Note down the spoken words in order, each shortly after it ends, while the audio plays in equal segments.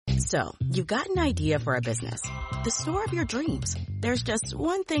So, you've got an idea for a business, the store of your dreams. There's just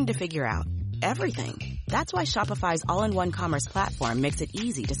one thing to figure out. Everything. That's why Shopify's all-in-one commerce platform makes it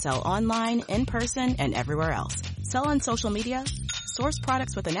easy to sell online, in person, and everywhere else. Sell on social media, source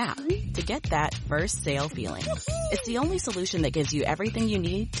products with an app to get that first sale feeling. It's the only solution that gives you everything you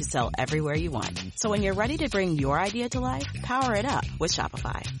need to sell everywhere you want. So when you're ready to bring your idea to life, power it up with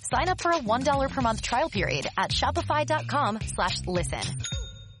Shopify. Sign up for a $1 per month trial period at shopify.com/listen.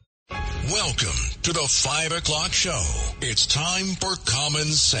 Welcome to the 5 o'clock show. It's time for Common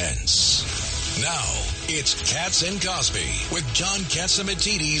Sense. Now, it's Katz and Cosby with John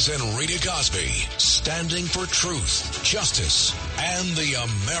Katzimatidis and Rita Cosby, standing for truth, justice, and the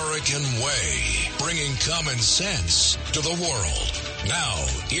American way, bringing common sense to the world. Now,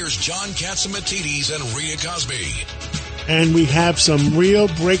 here's John Katzimatidis and Rita Cosby. And we have some real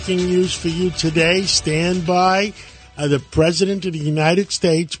breaking news for you today. Stand by. The President of the United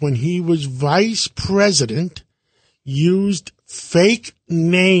States, when he was Vice President, used fake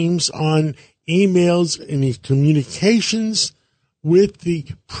names on emails in his communications with the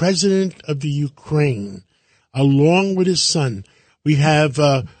President of the Ukraine, along with his son. We have,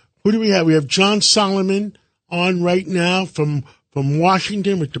 who do we have? We have John Solomon on right now from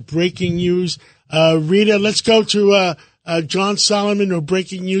Washington with the breaking news. Rita, let's go to John Solomon with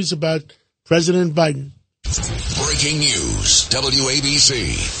breaking news about President Biden. Breaking news,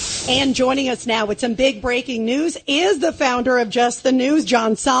 WABC. And joining us now with some big breaking news is the founder of Just the News,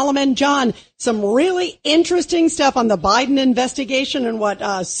 John Solomon. John, some really interesting stuff on the Biden investigation and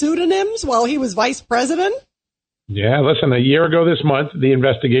what pseudonyms while he was vice president. Yeah, listen, a year ago this month, the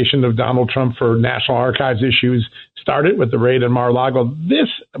investigation of Donald Trump for National Archives issues started with the raid on Mar-a-Lago. This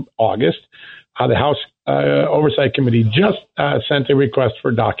August, the House Oversight Committee just sent a request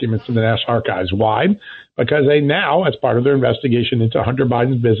for documents to the National Archives. Why? Because they now, as part of their investigation into Hunter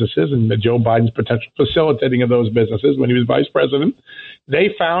Biden's businesses and Joe Biden's potential facilitating of those businesses when he was vice president,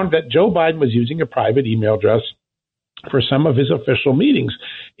 they found that Joe Biden was using a private email address for some of his official meetings.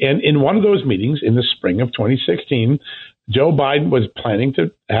 And in one of those meetings in the spring of 2016, Joe Biden was planning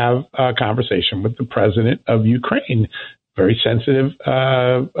to have a conversation with the president of Ukraine. Very sensitive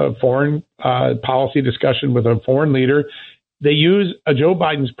foreign policy discussion with a foreign leader. They use Joe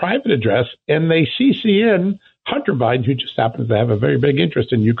Biden's private address, and they CC in Hunter Biden, who just happens to have a very big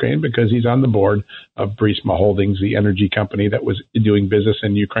interest in Ukraine because he's on the board of Burisma Holdings, the energy company that was doing business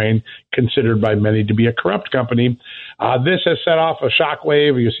in Ukraine, considered by many to be a corrupt company. This has set off a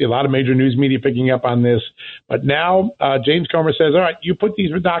shockwave. You see a lot of major news media picking up on this. But now James Comer says, all right, you put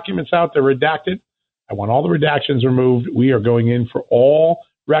these documents out, they're redacted. I want all the redactions removed. We are going in for all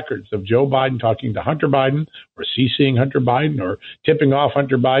records of Joe Biden talking to Hunter Biden or CCing Hunter Biden or tipping off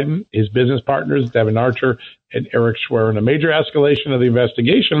Hunter Biden, his business partners, Devin Archer and Eric Schwerin. A major escalation of the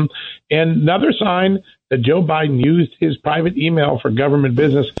investigation. And another sign that Joe Biden used his private email for government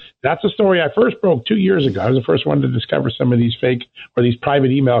business. That's a story I first broke 2 years ago. I was the first one to discover some of these fake or these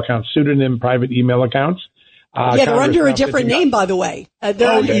private email accounts, pseudonym private email accounts. Yeah, they're under a different name, by the way. They're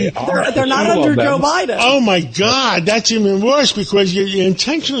not under Joe Biden. Oh, my God. That's even worse because you're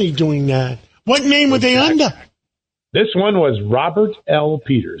intentionally doing that. What name were they under? This one was Robert L.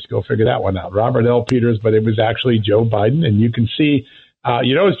 Peters. Go figure that one out. Robert L. Peters, but it was actually Joe Biden. And you can see,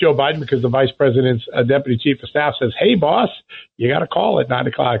 it's Joe Biden because the vice president's deputy chief of staff says, hey, boss, you got a call at 9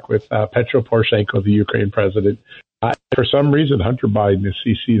 o'clock with Petro Poroshenko, the Ukraine president. For some reason, Hunter Biden is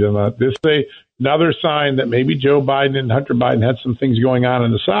CC'd on that. This is another sign that maybe Joe Biden and Hunter Biden had some things going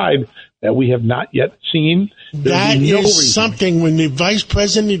on the side that we have not yet seen. That is something when the vice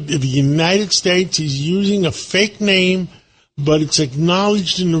president of the United States is using a fake name, but it's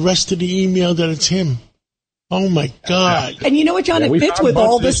acknowledged in the rest of the email that it's him. Oh, my God. And you know what, John? It fits with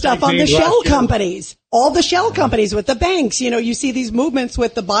all the stuff on the shell companies. All the shell companies with the banks. You see these movements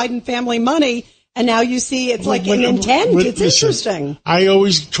with the Biden family money. And now you see it's like an intent. It's interesting. I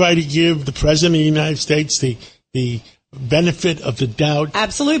always try to give the President of the United States the benefit of the doubt.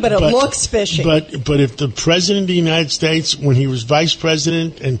 Absolutely, but it looks fishy. But if the President of the United States, when he was Vice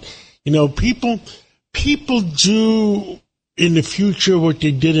President, and, people do in the future what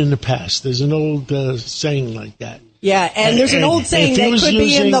they did in the past. There's an old saying like that. Yeah, and there's an old saying that could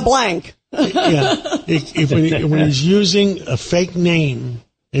be in the blank. Yeah, when he's using a fake name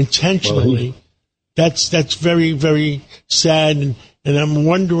intentionally, that's very, very sad, and I'm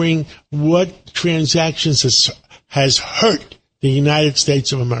wondering what transactions has hurt the United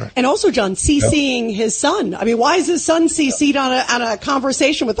States of America. And also, John, CCing his son. I mean, why is his son CC'd on a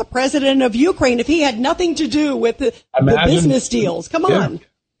conversation with the president of Ukraine if he had nothing to do with the business deals? Come on.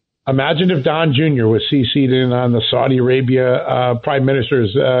 Imagine if Don Jr. was CC'd in on the Saudi Arabia Prime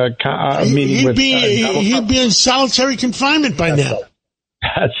Minister's meeting with he'd be in solitary confinement by now.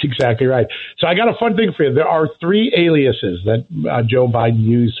 That's exactly right. So I got a fun thing for you. There are 3 aliases that Joe Biden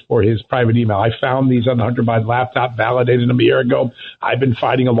used for his private email. I found these on the Hunter Biden laptop, validated them a year ago. I've been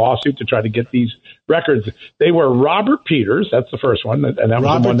fighting a lawsuit to try to get these records. They were Robert Peters. That's the first one. And that was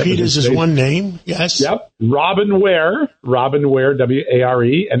Robert the one that Peters is one name. Yes. Yep. Robin Ware,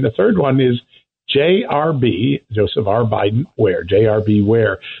 W-A-R-E. And the third one is JRB, Joseph R. Biden Ware, JRB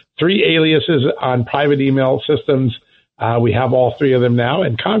Ware. 3 aliases on private email systems. We have all 3 of them now,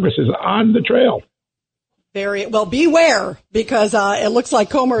 and Congress is on the trail. Very well. Beware, because it looks like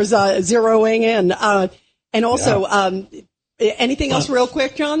Comer's zeroing in. And also, anything else, real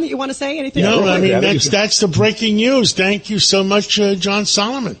quick, John, that you want to say? Anything? No, I mean that's the breaking news. Thank you so much, John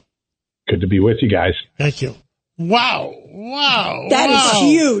Solomon. Good to be with you guys. Thank you. Wow! That is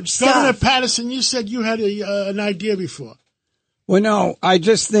huge Governor stuff. Patterson, you said you had an idea before. Well, no, I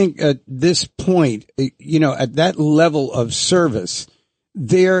just think at this point, at that level of service,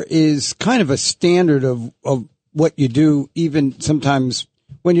 there is kind of a standard of what you do, even sometimes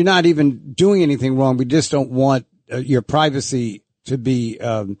when you're not even doing anything wrong. We just don't want your privacy to be,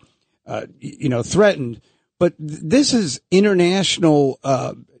 threatened. But this is international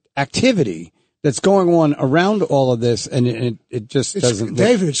activity that's going on around all of this, and it just doesn't.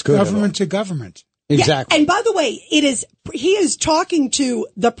 David, it's government to government. Exactly. Yeah, and by the way, he is talking to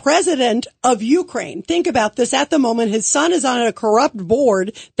the president of Ukraine. Think about this. At the moment, his son is on a corrupt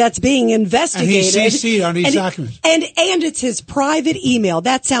board that's being investigated. And he's CC'd on these documents. And it's his private email.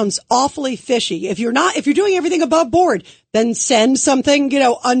 That sounds awfully fishy. If you're doing everything above board, then send something,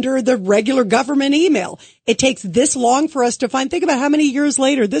 under the regular government email. It takes this long for us to find. Think about how many years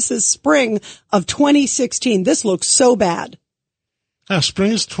later. This is spring of 2016. This looks so bad.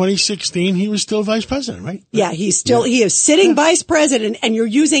 Spring is 2016. He was still vice president, right? Yeah, he is sitting vice president, and you're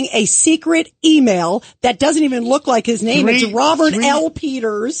using a secret email that doesn't even look like his name. It's Robert L.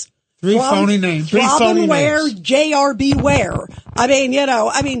 Peters. 3 phony names. Robin Ware, JRB Ware. I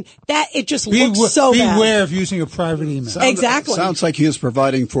mean, that it just looks so bad. Beware of using a private email. Exactly. Sounds like he is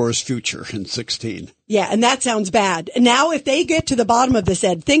providing for his future in 16. Yeah, and that sounds bad. Now, if they get to the bottom of this,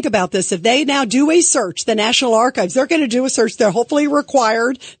 Ed, think about this. If they now do a search, the National Archives, they're going to do a search. They're hopefully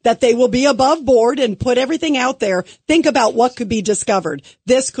required that they will be above board and put everything out there. Think about what could be discovered.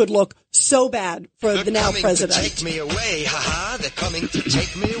 This could look so bad for the now president. To take me away, ha-ha. They're coming to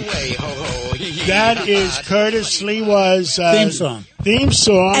take me away, ho-ho. That is Curtis Lewa's theme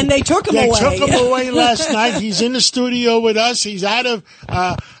song. And they took him away. They took him away last night. He's in the studio with us. He's out of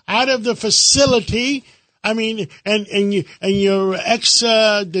the facility. I mean, and your ex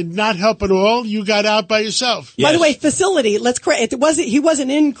did not help at all. You got out by yourself. Yes. By the way, facility. Let's correct. He wasn't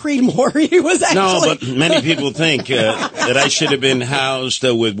in Creedmoor. He was actually. No, but many people think that I should have been housed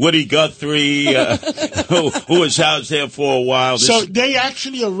with Woody Guthrie, who was housed there for a while. So they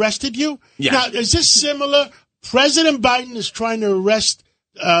actually arrested you? Yeah. Now, is this similar? President Biden is trying to arrest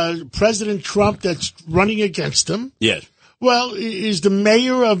President Trump that's running against him. Yes. Well, is the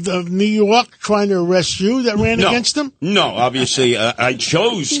mayor of New York trying to arrest you that ran against him? No, obviously, I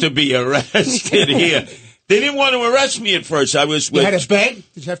chose to be arrested here. They didn't want to arrest me at first. I was with... You had to beg?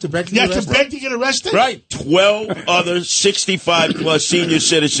 Did you have to beg to get arrested? You had to beg to get arrested? Right. 12 other 65-plus senior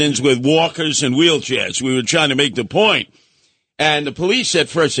citizens with walkers and wheelchairs. We were trying to make the point. And the police at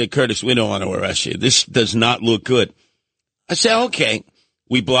first said, Curtis, we don't want to arrest you. This does not look good. I said, okay.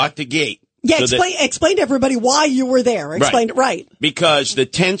 We blocked the gate. Yeah, so explain to everybody why you were there. Explain it right. Because the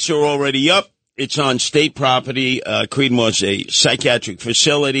tents are already up. It's on state property. Creedmoor's a psychiatric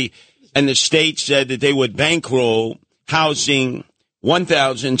facility. And the state said that they would bankroll housing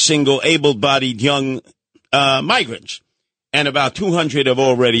 1,000 single able-bodied young migrants. And about 200 have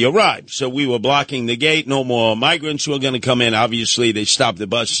already arrived. So we were blocking the gate. No more migrants were going to come in. Obviously, they stopped the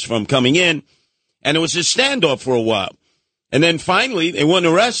buses from coming in. And it was a standoff for a while. And then finally, they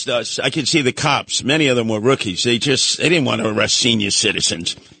wouldn't arrest us. I could see the cops. Many of them were rookies. They didn't want to arrest senior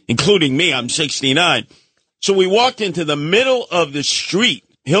citizens, including me. I'm 69. So we walked into the middle of the street,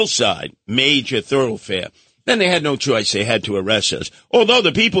 Hillside, major thoroughfare. Then they had no choice. They had to arrest us. Although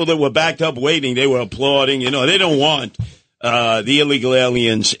the people that were backed up waiting, they were applauding. They don't want the illegal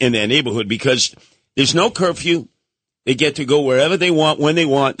aliens in their neighborhood because there's no curfew. They get to go wherever they want, when they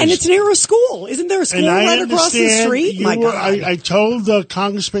want. And it's near a school. Isn't there a school right across the street? My God. I told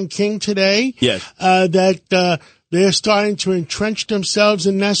Congressman King today yes. That they're starting to entrench themselves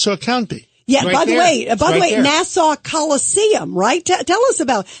in Nassau County. Yeah. Right By the there. way, Nassau Coliseum, right? Tell us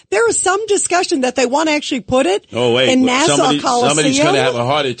about. There is some discussion that they want to actually put it in Nassau Coliseum. Somebody's going to have a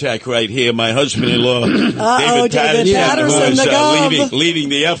heart attack right here. My husband-in-law, David Patterson, the gov. leading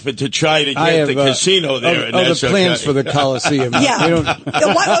the effort to try to get the casino there. Other plans for the Coliseum. Yeah.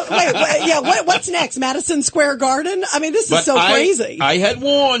 What's next? Madison Square Garden? I mean, this is so crazy. I had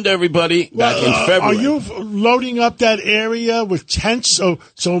warned everybody back in February. Are you loading up that area with tents so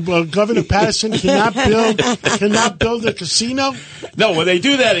Governor Patterson cannot build a casino? No, when they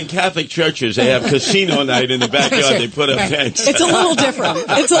do that in Catholic churches, they have casino night in the backyard. They put up tents. It's a little different.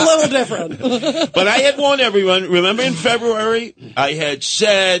 But I had warned everyone. Remember in February, I had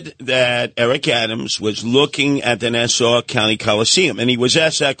said that Eric Adams was looking at the Nassau County Coliseum, and he was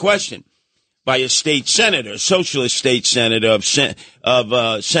asked that question by a state senator, a socialist state senator of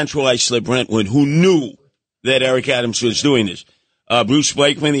Central Islip Brentwood, who knew that Eric Adams was doing this. Bruce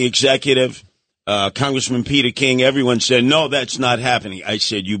Blakeman, the executive, Congressman Peter King, everyone said, no, that's not happening. I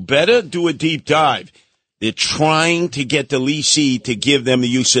said, you better do a deep dive. They're trying to get the leasee to give them the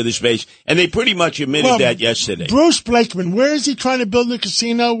use of the space, and they pretty much admitted that yesterday. Bruce Blakeman, where is he trying to build the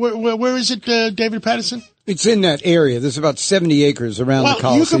casino? Where is it, David Patterson? It's in that area. There's about 70 acres around the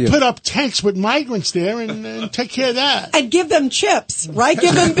Coliseum. You can put up tents with migrants there and take care of that. And give them chips, right?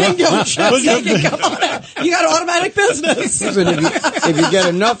 Give them bingo chips. They can come on out. You got automatic business. Listen, if you get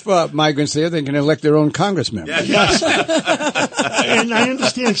enough migrants there, they can elect their own congressman. Yes. And I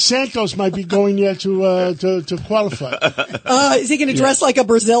understand Santos might be going there to qualify. Is he going to dress like a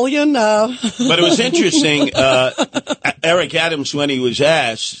Brazilian? But it was interesting. Eric Adams, when he was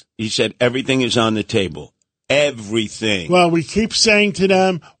asked, he said, everything is on the table. Everything. Well, we keep saying to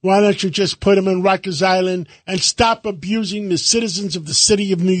them, why don't you just put them in Rikers Island and stop abusing the citizens of the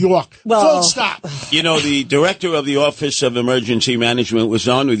city of New York? Don't stop. You know, the director of the Office of Emergency Management was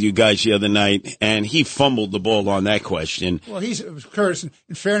on with you guys the other night, and he fumbled the ball on that question. Well, Curtis,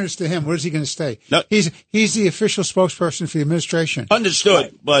 in fairness to him, where is he going to stay? No, he's the official spokesperson for the administration.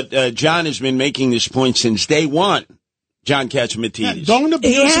 Understood. Right. But John has been making this point since day one. John Katzimatidis. Don't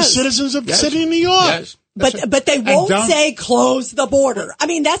abuse the citizens of the city of New York. Yes. But they won't say close the border. I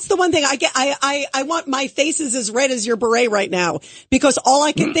mean, that's the one thing I want my face is as red as your beret right now, because all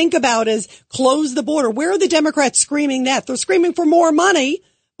I can think about is close the border. Where are the Democrats screaming that? They're screaming for more money,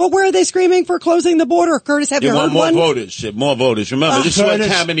 but where are they screaming for closing the border? Curtis, have you heard one? More voters. Remember, this is what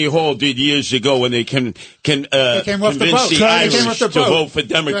Tammany Hall did years ago when they convinced the Irish to vote for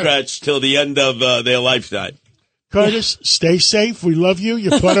Democrats till the end of their lifetime. Curtis, stay safe. We love you.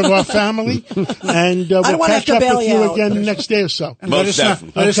 You're part of our family. And we'll catch up with you again the next day or so. And let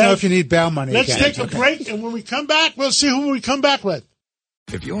us know if you need bail money. Let's take a break, and when we come back, we'll see who we come back with.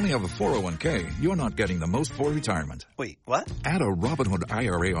 If you only have a 401k, you're not getting the most for retirement. Wait, what? Add a Robinhood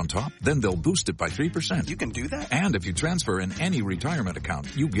IRA on top, then they'll boost it by 3%. You can do that? And if you transfer in any retirement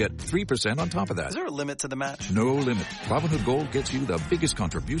account, you get 3% on top of that. Is there a limit to the match? No limit. Robinhood Gold gets you the biggest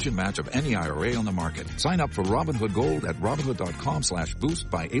contribution match of any IRA on the market. Sign up for Robinhood Gold at Robinhood.com/boost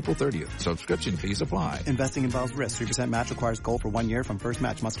by April 30th. Subscription fees apply. Investing involves risk. 3% match requires gold for 1 year from first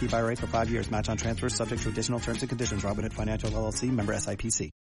match. Must keep IRA for 5 years. Match on transfers subject to additional terms and conditions. Robinhood Financial LLC, member SIPC.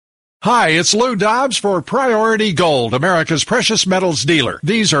 Hi, it's Lou Dobbs for Priority Gold, America's precious metals dealer.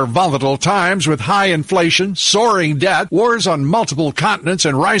 These are volatile times with high inflation, soaring debt, wars on multiple continents,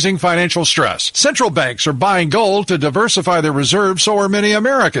 and rising financial stress. Central banks are buying gold to diversify their reserves, so are many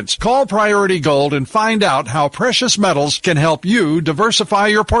Americans. Call Priority Gold and find out how precious metals can help you diversify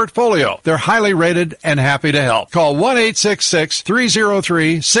your portfolio. They're highly rated and happy to help. Call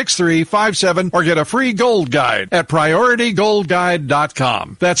 1-866-303-6357 or get a free gold guide at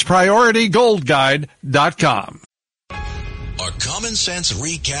PriorityGoldGuide.com. That's PriorityGoldGuide.com. A common sense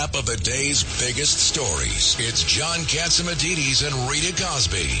recap of the day's biggest stories. It's John Katzimatidis and Rita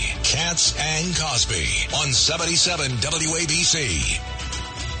Cosby. Katz and Cosby on 77 WABC.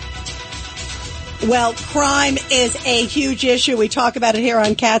 Well, crime is a huge issue. We talk about it here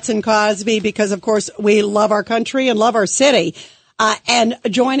on Katz and Cosby because, of course, we love our country and love our city. And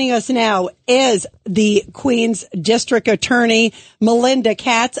joining us now is the Queens District Attorney, Melinda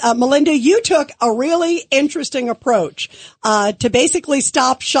Katz. Melinda, you took a really interesting approach to basically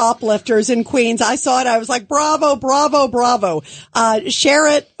stop shoplifters in Queens. I saw it. I was like, bravo, bravo, bravo. Share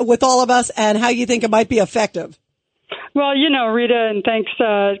it with all of us and how you think it might be effective. Well, Rita, and thanks,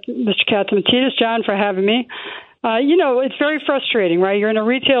 Mr. Katzimatidis, John, for having me. It's very frustrating, right? You're in a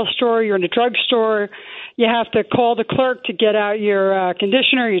retail store, you're in a drugstore. You have to call the clerk to get out your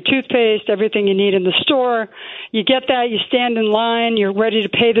conditioner, your toothpaste, everything you need in the store. You get that, you stand in line, you're ready to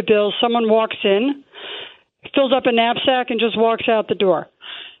pay the bill. Someone walks in, fills up a knapsack, and just walks out the door.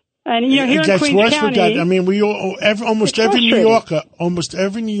 And here it in gets Queens worse County, with that. I mean, almost every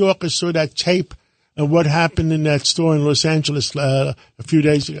New Yorker saw that tape of what happened in that store in Los Angeles a few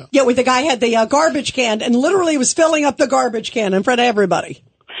days ago. Yeah, where the guy had the garbage can and literally was filling up the garbage can in front of everybody.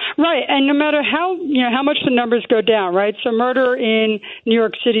 Right, and no matter how much the numbers go down, right? So murder in New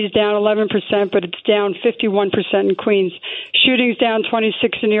York City is down 11%, but it's down 51% in Queens. Shootings down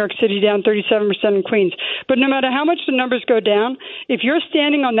 26 in New York City, down 37% in Queens. But no matter how much the numbers go down, if you're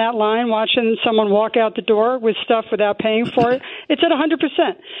standing on that line watching someone walk out the door with stuff without paying for it, it's at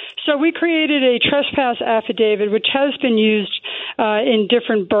 100%. So we created a trespass affidavit, which has been used in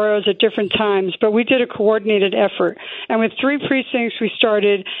different boroughs at different times, but we did a coordinated effort. And with 3 precincts, we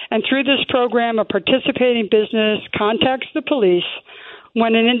started. And through this program, a participating business contacts the police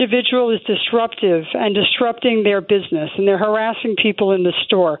when an individual is disruptive and disrupting their business and they're harassing people in the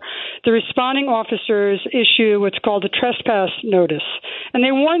store. The responding officers issue what's called a trespass notice, and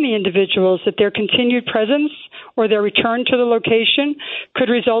they warn the individuals that their continued presence or their return to the location could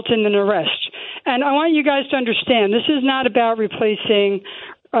result in an arrest. And I want you guys to understand, this is not about replacing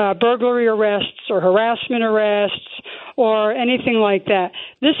burglary arrests or harassment arrests or anything like that.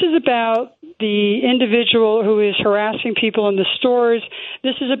 This is about the individual who is harassing people in the stores.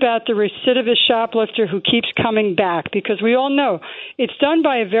 This is about the recidivist shoplifter who keeps coming back, because we all know it's done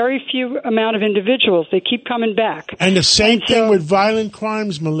by a very few amount of individuals. They keep coming back. And the same thing with violent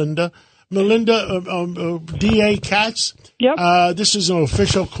crimes, Melinda, D.A. Katz. Yep. This is an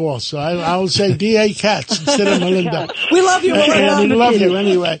official call, so I'll say D.A. Katz instead of Melinda. We love you, Melinda. And we love you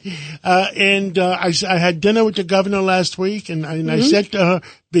anyway. I had dinner with the governor last week, and I said to her,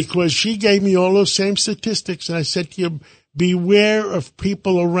 because she gave me all those same statistics, and I said to you, beware of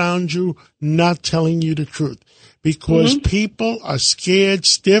people around you not telling you the truth, because people are scared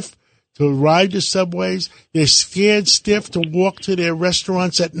stiff to ride the subways. They're scared stiff to walk to their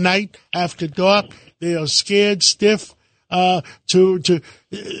restaurants at night after dark. They are scared stiff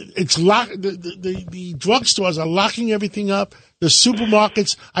it's locked. The drugstores are locking everything up. The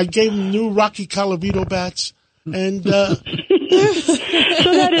supermarkets, I gave them new Rocky Calavito bats. And, so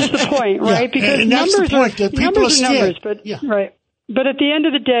that is the point, right? Yeah, because and that's the point, that people are scared. But, right. But at the end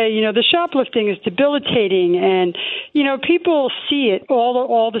of the day, the shoplifting is debilitating, and, people see it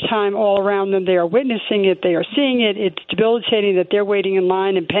all the time, all around them. They are witnessing it. They are seeing it. It's debilitating that they're waiting in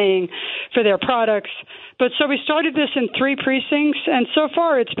line and paying for their products. But so we started this in 3 precincts, and so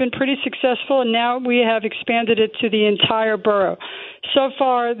far it's been pretty successful, and now we have expanded it to the entire borough. So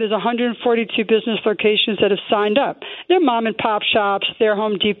far, there's 142 business locations that have signed up. They're mom-and-pop shops, they're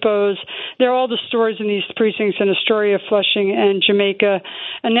Home Depots, they're all the stores in these precincts in Astoria, Flushing, and Jamaica,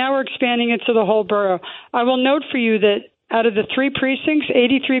 and now we're expanding it to the whole borough. I will note for you that out of the 3 precincts,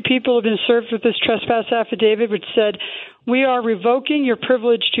 83 people have been served with this trespass affidavit, which said, we are revoking your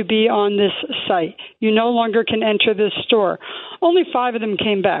privilege to be on this site. You no longer can enter this store. Only 5 of them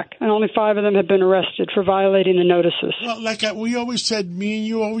came back, and only 5 of them have been arrested for violating the notices. Well, like we always said, me and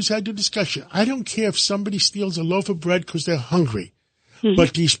you always had the discussion. I don't care if somebody steals a loaf of bread because they're hungry,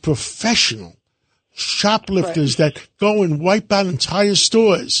 but these professional shoplifters that go and wipe out entire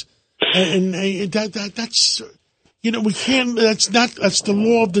stores, and that's... we can't, that's the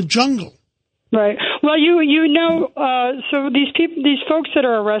law of the jungle. Right. Well, so these folks that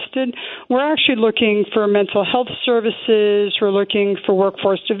are arrested, we're actually looking for mental health services. We're looking for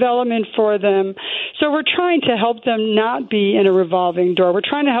workforce development for them. So we're trying to help them not be in a revolving door. We're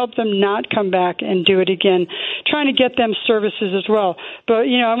trying to help them not come back and do it again, trying to get them services as well. But,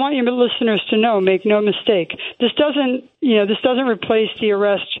 I want your listeners to know, make no mistake, this doesn't replace the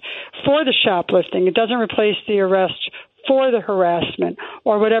arrest for the shoplifting. It doesn't replace the arrest for the harassment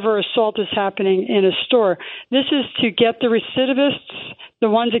or whatever assault is happening in a store. This is to get the recidivists, the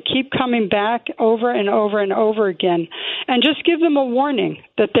ones that keep coming back over and over and over again, and just give them a warning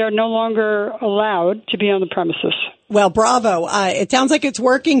that they're no longer allowed to be on the premises. Well, bravo. It sounds like it's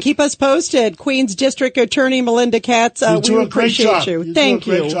working. Keep us posted. Queens District Attorney Melinda Katz, we appreciate you. Thank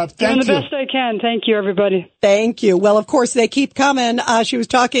you. Doing the best I can. Thank you, everybody. Thank you. Well, of course, they keep coming. She was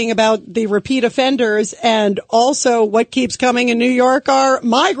talking about the repeat offenders, and also what keeps coming in New York are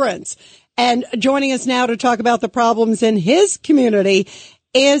migrants. And joining us now to talk about the problems in his community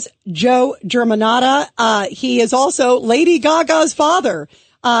is Joe Germanata. He is also Lady Gaga's father.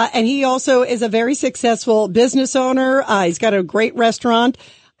 And he also is a very successful business owner. He's got a great restaurant,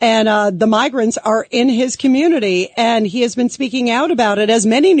 and the migrants are in his community, and he has been speaking out about it, as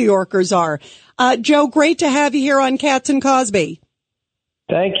many New Yorkers are. Joe, great to have you here on Katz and Cosby.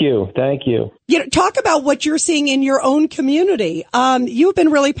 Thank you. Talk about what you're seeing in your own community. You've been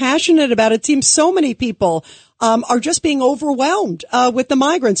really passionate about it. It seems so many people are just being overwhelmed with the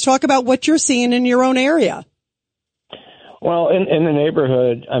migrants. Talk about what you're seeing in your own area. Well, in the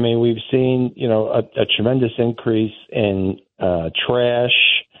neighborhood, I mean, we've seen, a tremendous increase in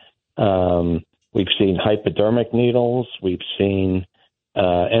trash. We've seen hypodermic needles. We've seen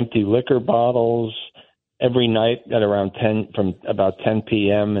empty liquor bottles. Every night at around from about 10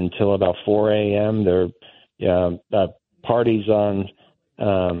 p.m. until about 4 a.m., there are parties on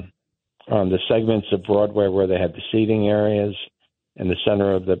the segments of Broadway where they have the seating areas in the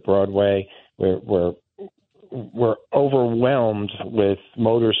center of the Broadway. We're overwhelmed with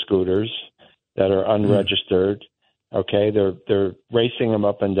motor scooters that are unregistered. Okay, they're racing them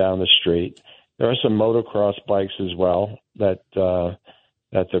up and down the street. There are some motocross bikes as well that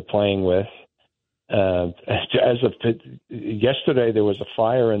they're playing with. As of yesterday, there was a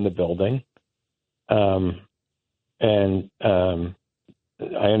fire in the building, and I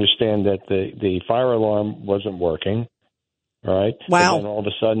understand that the fire alarm wasn't working. Right? Wow! And then all of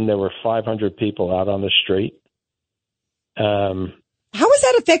a sudden, there were 500 people out on the street. How is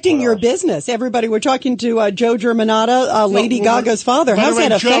that affecting your business? Everybody, we're talking to Joe Germanata, Lady Gaga's father. How's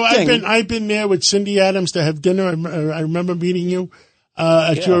that affecting? Joe, I've been there with Cindy Adams to have dinner. I remember meeting you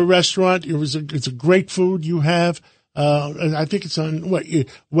at your restaurant. It's a great food you have. I think it's on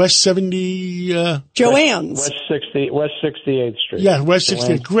West 70. Joanne's. West 68th Street. Yeah, West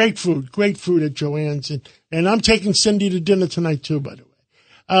 68th. Great food at Joanne's, and I'm taking Cindy to dinner tonight too. By the way.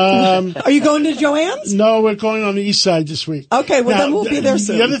 Are you going to Joanne's? No, we're going on the east side this week. Okay, well, then we'll be there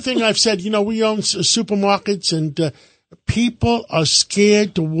soon. The other thing I've said, we own supermarkets, and people are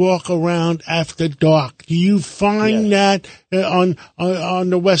scared to walk around after dark. Do you find that on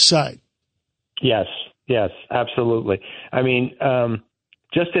the west side? Yes, absolutely. I mean,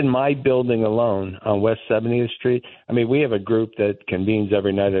 just in my building alone on West 70th Street, I mean, we have a group that convenes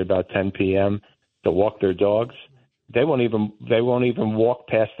every night at about 10 p.m. to walk their dogs. They won't even walk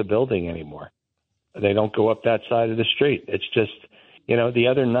past the building anymore. They don't go up that side of the street. It's just, the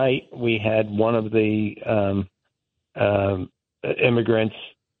other night we had one of the immigrants.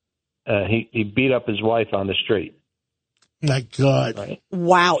 He beat up his wife on the street. My God! Right?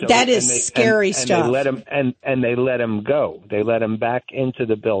 Wow, so that is scary stuff. And they let him go. They let him back into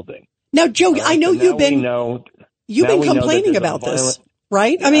the building. Now, Joe, I know you've been complaining about this,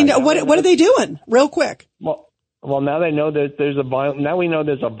 right? I mean, what are they doing? Real quick. Well, now they know that now we know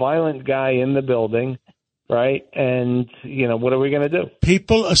there's a violent guy in the building, right? And what are we going to do?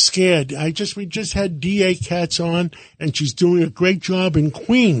 People are scared. We just had DA Katz on, and she's doing a great job in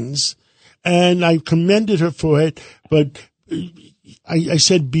Queens, and I commended her for it. But I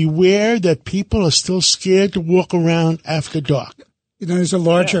said, beware that people are still scared to walk around after dark. There's a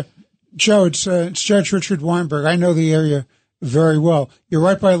larger Joe. It's Judge Richard Weinberg. I know the area very well. You're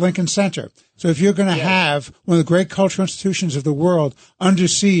right by Lincoln Center. So if you're going to have one of the great cultural institutions of the world under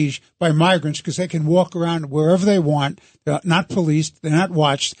siege by migrants because they can walk around wherever they want, they're not policed, they're not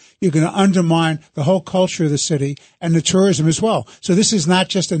watched, you're going to undermine the whole culture of the city and the tourism as well. So this is not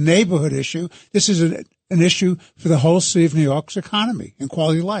just a neighborhood issue. This is an issue for the whole city of New York's economy and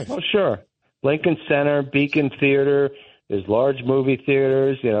quality of life. Well, sure. Lincoln Center, Beacon Theater, there's large movie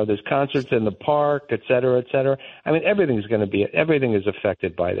theaters, there's concerts in the park, et cetera, et cetera. I mean, everything is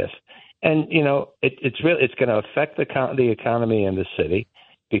affected by this. And, it's going to affect the economy in the city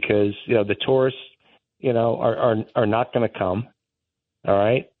because, the tourists, are not going to come. All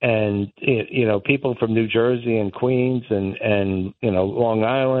right. And, people from New Jersey and Queens and Long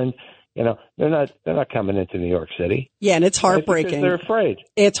Island, they're not coming into New York City. Yeah. And it's heartbreaking. They're afraid.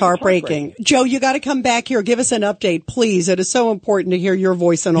 It's heartbreaking. Joe, you got to come back here. Give us an update, please. It is so important to hear your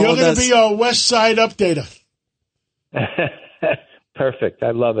voice on all of this. You're going to be our West Side updater. Perfect.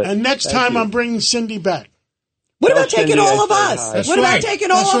 I love it. And next time I'm bringing Cindy back. What about taking all of us? What about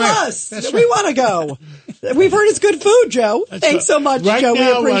taking all of us? We want to go. We've heard it's good food, Joe. Thanks so much, Joe. We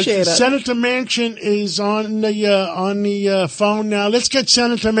appreciate it. Senator Manchin is on the phone now. Let's get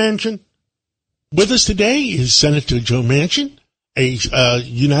Senator Manchin. With us today is Senator Joe Manchin, a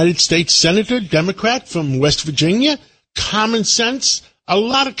United States Senator, Democrat from West Virginia. Common sense, a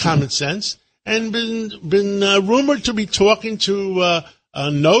lot of common sense. And been rumored to be talking to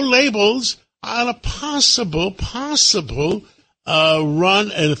No Labels on a possible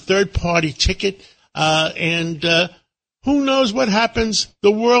run at a third-party ticket. And who knows what happens? The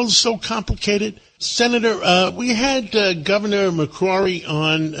world's so complicated. Senator, we had Governor McCrory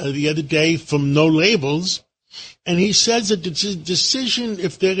on the other day from No Labels, and he says that the decision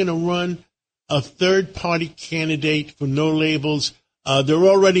if they're going to run a third-party candidate for No Labels They're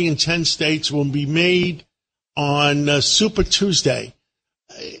already in 10 states, will be made on Super Tuesday.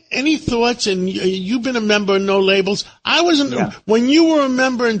 Any thoughts? And you've been a member of No Labels. I wasn't, when you were a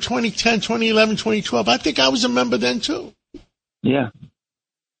member in 2010, 2011, 2012, I think I was a member then too. Yeah.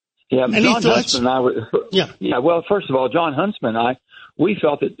 Yeah. Any John thoughts? Huntsman and I were, yeah. Well, first of all, John Huntsman and we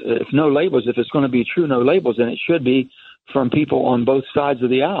felt that if No Labels, if it's going to be true No Labels, then it should be from people on both sides of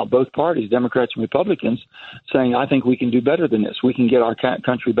the aisle, both parties, Democrats and Republicans, saying, I think we can do better than this. We can get our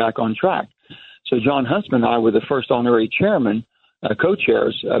country back on track. So John Huntsman and I were the first honorary chairman,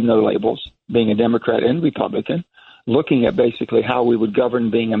 co-chairs of No Labels, being a Democrat and Republican, looking at basically how we would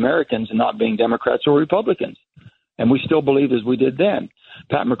govern being Americans and not being Democrats or Republicans. And we still believe as we did then.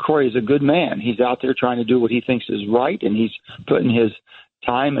 Pat McCrory is a good man. He's out there trying to do what he thinks is right, and he's putting his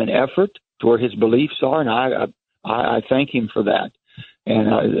time and effort to where his beliefs are, and I thank him for that.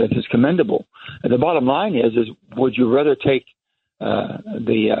 And it is commendable. And the bottom line is would you rather take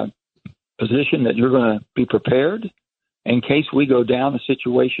the position that you're going to be prepared in case we go down a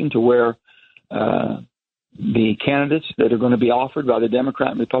situation to where the candidates that are going to be offered by the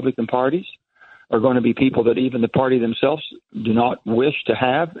Democrat and Republican parties are going to be people that even the party themselves do not wish to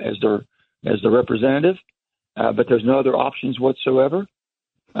have as the representative, but there's no other options whatsoever?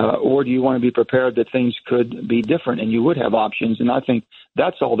 Or do you want to be prepared that things could be different and you would have options? And I think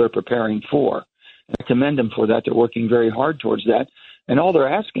that's all they're preparing for. I commend them for that. They're working very hard towards that. And all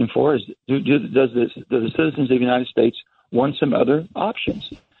they're asking for is, do the citizens of the United States want some other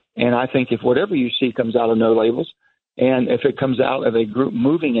options? And I think if whatever you see comes out of No Labels, and if it comes out of a group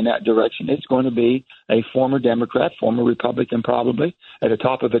moving in that direction, it's going to be a former Democrat, former Republican probably, at the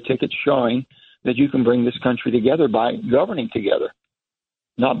top of a ticket showing that you can bring this country together by governing together,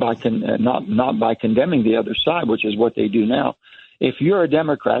 not by condemning the other side, which is what they do now. If you're a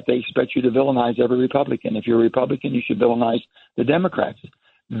Democrat, they expect you to villainize every Republican. If you're a Republican, you should villainize the Democrats.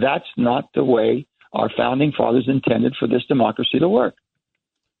 That's not the way our founding fathers intended for this democracy to work.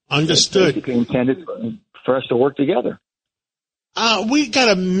 Understood. It's basically intended for us to work together. We got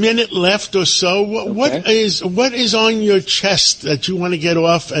a minute left or so. What is on your chest that you want to get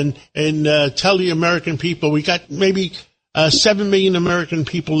off and tell the American people? We got maybe 7 million American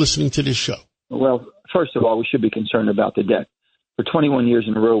people listening to this show. Well, first of all, we should be concerned about the debt. For 21 years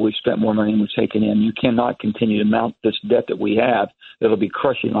in a row, we've spent more money than we've taken in. You cannot continue to mount this debt that we have. It'll be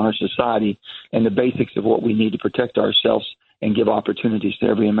crushing on our society and the basics of what we need to protect ourselves and give opportunities to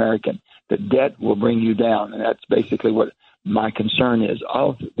every American. The debt will bring you down, and that's basically what my concern is.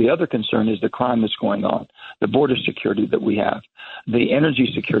 The other concern is the crime that's going on, the border security that we have, the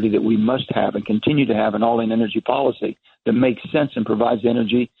energy security that we must have and continue to have an all-in energy policy that makes sense and provides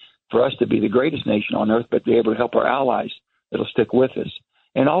energy for us to be the greatest nation on earth, but be able to help our allies that'll stick with us.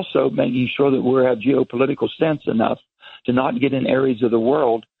 And also making sure that we have geopolitical sense enough to not get in areas of the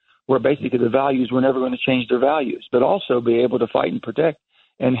world where basically the values, we're never going to change their values, but also be able to fight and protect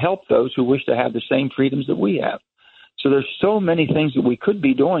and help those who wish to have the same freedoms that we have. So there's so many things that we could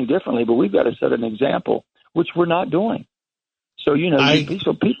be doing differently, but we've got to set an example, which we're not doing. So,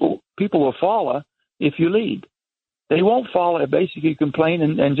 people will follow if you lead. They won't follow if basically you complain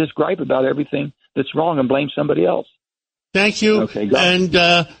and just gripe about everything that's wrong and blame somebody else. Thank you. Okay, and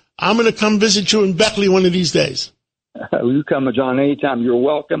I'm going to come visit you in Beckley one of these days. You come, John, anytime. You're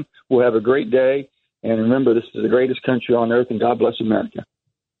welcome. We'll have a great day. And remember, this is the greatest country on earth, and God bless America.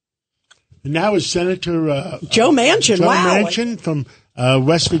 And now is Senator Joe Manchin. Joe Manchin from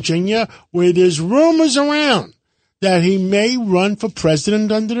West Virginia, where there's rumors around that he may run for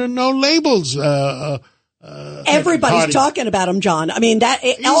president under the No Labels everybody's talking about him, John. I mean,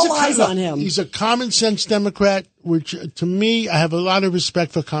 all eyes on him. He's a common sense Democrat, which to me, I have a lot of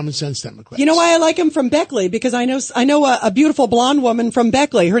respect for common sense Democrats. You know why I like him from Beckley? Because I know a beautiful blonde woman from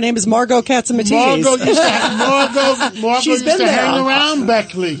Beckley. Her name is Margot Katzimatidis. Margot used to hang around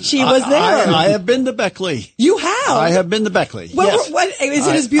Beckley. She was there. I have been to Beckley. You have? I have been to Beckley. Well, yes. Is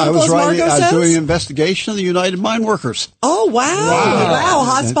it as beautiful as Margot says? I was doing an investigation of the United Mine Workers. Oh, wow.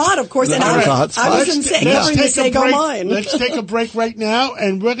 Hot spot, of course. And I was endeavoring to say go mine. Let's take a break right now,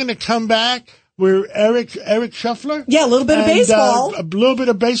 and we're going to come back. We're Eric Shuffler. Yeah, a little bit of baseball. A little bit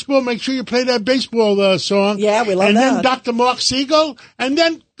of baseball. Make sure you play that baseball song. Yeah, we love that. And then Dr. Mark Siegel. And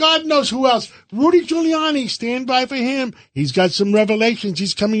then God knows who else. Rudy Giuliani. Stand by for him. He's got some revelations.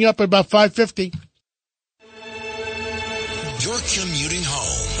 He's coming up at about 5:50. You're commuting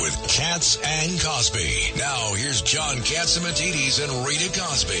home with Katz and Cosby. Now, here's John Katzimatidis and Rita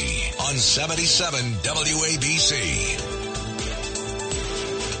Cosby on 77 WABC.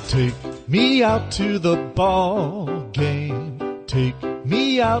 Take me out to the ball game. Take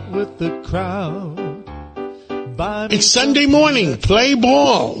me out with the crowd. It's Sunday morning. Play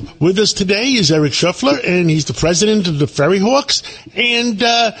ball. With us today is Eric Schuffler, and he's the president of the Ferry Hawks. And,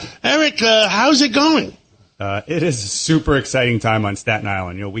 Eric, how's it going? It is a super exciting time on Staten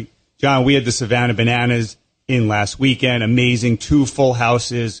Island. John, we had the Savannah Bananas in last weekend. Amazing. 2 full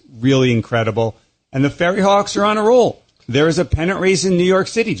houses. Really incredible. And the Ferry Hawks are on a roll. There is a pennant race in New York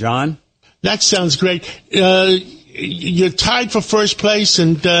City, John. That sounds great. You're tied for first place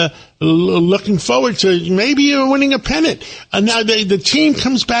and looking forward to maybe you're winning a pennant. Now, the team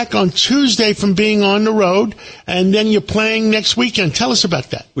comes back on Tuesday from being on the road, and then you're playing next weekend. Tell us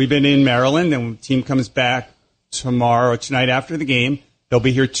about that. We've been in Maryland, and the team comes back tonight after the game. They'll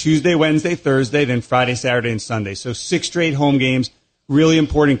be here Tuesday, Wednesday, Thursday, then Friday, Saturday, and Sunday. So 6 straight home games, really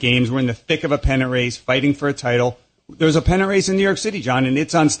important games. We're in the thick of a pennant race, fighting for a title. There's a pennant race in New York City, John, and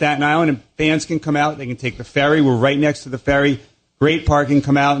it's on Staten Island, and fans can come out. They can take the ferry. We're right next to the ferry. Great parking.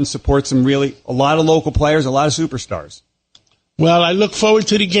 Come out and support a lot of local players, a lot of superstars. Well, I look forward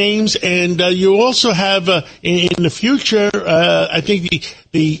to the games, and you also have in the future, I think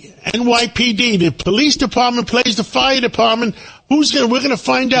the NYPD, the police department plays the fire department. We're going to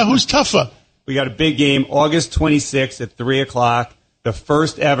find out who's tougher. We got a big game, August 26th at 3:00. The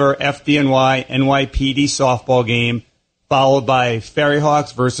first ever FDNY NYPD softball game, followed by Ferry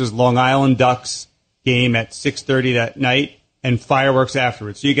Hawks versus Long Island Ducks game at 6:30 that night, and fireworks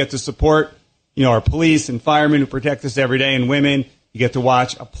afterwards. So you get to support, our police and firemen who protect us every day, and women. You get to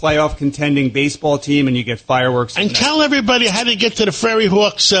watch a playoff contending baseball team, and you get fireworks. And tell everybody how to get to the Ferry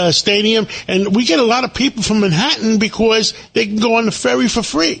Hawks Stadium. And we get a lot of people from Manhattan because they can go on the ferry for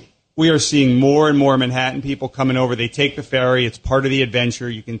free. We are seeing more and more Manhattan people coming over. They take the ferry. It's part of the adventure.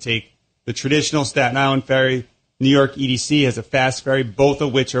 You can take the traditional Staten Island ferry. New York EDC has a fast ferry, both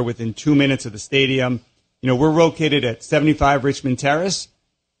of which are within 2 minutes of the stadium. We're located at 75 Richmond Terrace.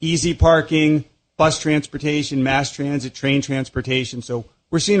 Easy parking, bus transportation, mass transit, train transportation. So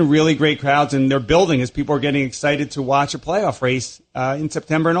we're seeing really great crowds, and they're building as people are getting excited to watch a playoff race in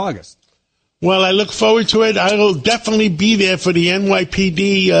September and August. Well, I look forward to it. I will definitely be there for the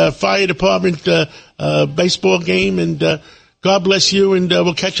NYPD Fire Department baseball game. And God bless you, and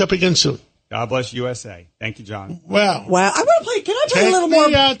we'll catch up again soon. God bless USA. Thank you, John. Wow. Wow. I want to play. Can I play a little more?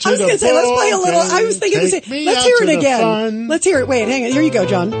 I was going to say, let's play a little. I was thinking, let's hear it again. Let's hear it. Wait, hang on. Here you go,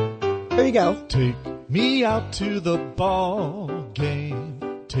 John. There you go. Take me out to the ball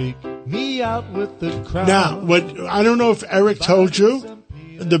game. Take me out with the crowd. Now, I don't know if Eric told you.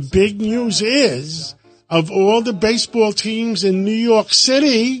 The big news is, of all the baseball teams in New York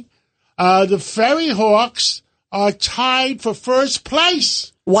City, the Ferry Hawks are tied for first place.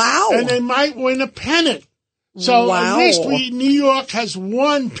 Wow. And they might win a pennant. So at least New York has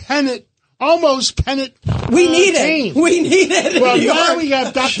one pennant, almost pennant. We need it. We need it. Well, now we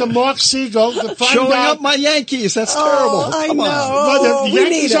have Dr. Mark Siegel to find showing out. up my Yankees. That's terrible. I Come know. on. Well, the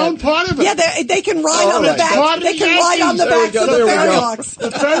Yankees own part of it. Yeah, they can ride on the back. They can ride on the backs of the Ferry Hawks.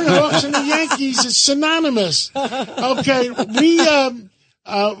 The Ferry Hawks and the Yankees is synonymous. Okay,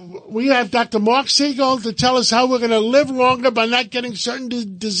 we have Dr. Mark Siegel to tell us how we're going to live longer by not getting certain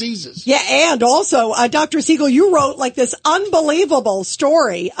diseases. Yeah, and also, Dr. Siegel, you wrote this unbelievable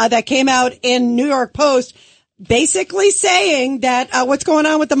story that came out in New York Post, basically saying that what's going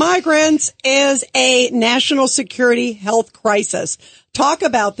on with the migrants is a national security health crisis. Talk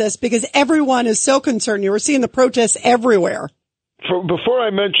about this, because everyone is so concerned. You were seeing the protests everywhere. Before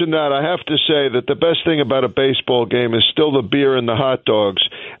I mention that, I have to say that the best thing about a baseball game is still the beer and the hot dogs.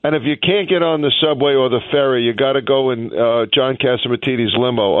 And if you can't get on the subway or the ferry, you got to go in John Catsimatidis'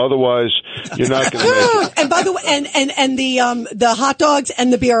 limo. Otherwise, you're not going to make it. And by the way, and the hot dogs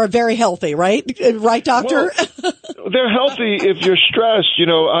and the beer are very healthy, right? Right, doctor? Well, they're healthy if you're stressed.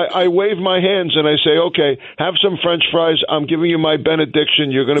 I wave my hands and I say, okay, have some French fries. I'm giving you my benediction.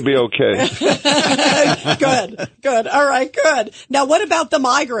 You're going to be okay. Good. All right, good. Now, what about the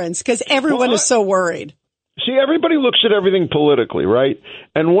migrants? Because everyone is so worried. See, everybody looks at everything politically, right?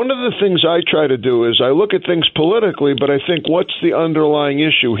 And one of the things I try to do is I look at things politically, but I think, what's the underlying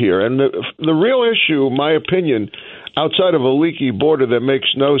issue here? And the real issue, my opinion, outside of a leaky border that makes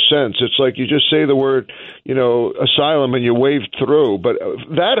no sense. It's like you just say the word, asylum, and you wave through. But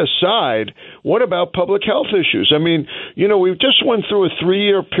that aside, what about public health issues? I mean, we just went through a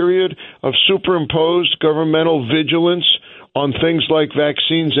 3-year period of superimposed governmental vigilance on things like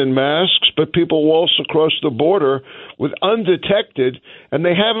vaccines and masks, but people waltz across the border with undetected, and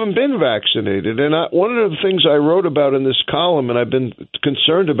they haven't been vaccinated. And one of the things I wrote about in this column, and I've been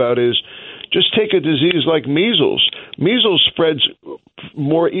concerned about, is just take a disease like measles. Measles spreads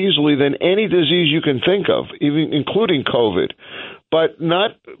more easily than any disease you can think of, even including COVID. But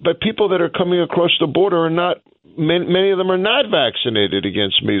people that are coming across the border are not many of them are not vaccinated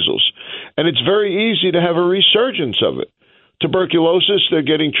against measles. And it's very easy to have a resurgence of it. Tuberculosis, they're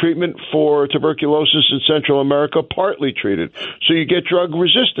getting treatment for tuberculosis in Central America, partly treated. So you get drug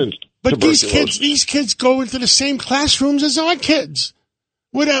resistant But tuberculosis. these kids go into the same classrooms as our kids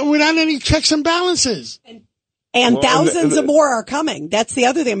without any checks and balances. And thousands of more are coming. That's the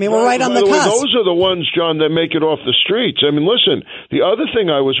other thing. I mean, we're right on the cusp. Those are the ones, John, that make it off the streets. I mean, listen, the other thing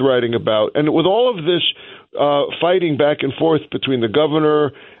I was writing about, and with all of this fighting back and forth between the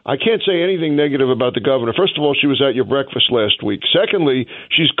governor, I can't say anything negative about the governor. First of all, she was at your breakfast last week. Secondly,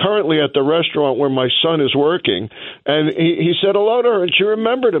 she's currently at the restaurant where my son is working, and he said hello to her, and she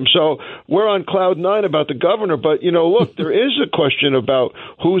remembered him. So we're on cloud nine about the governor. But, look, there is a question about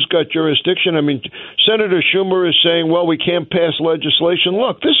who's got jurisdiction. I mean, Senator Schumer is saying, well, we can't pass legislation.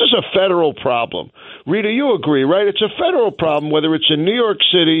 Look, this is a federal problem. Rita, you agree, right? It's a federal problem, whether it's in New York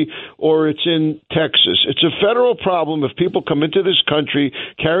City or it's in Texas. It's a federal problem if people come into this country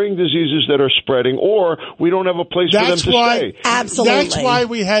carrying diseases that are spreading, or we don't have a place for them to stay. Absolutely. That's why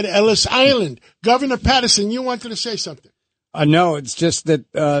we had Ellis Island. Governor Patterson, you wanted to say something. No, it's just that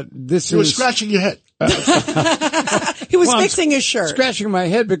You were scratching your head. He was fixing his shirt. Scratching my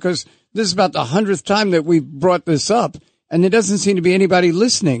head because this is about the 100th time that we've brought this up, and there doesn't seem to be anybody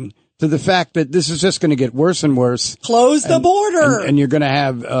listening to the fact that this is just going to get worse and worse. Close the border, and you're going to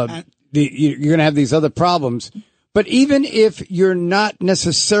have you're going to have these other problems. But even if you're not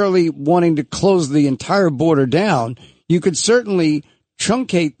necessarily wanting to close the entire border down, you could certainly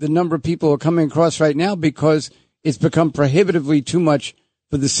truncate the number of people who are coming across right now because it's become prohibitively too much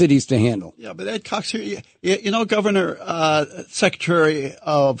for the cities to handle. Yeah, but Ed Cox here, Governor, Secretary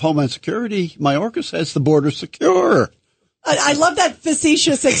of Homeland Security, Mayorkas says the border's secure. I love that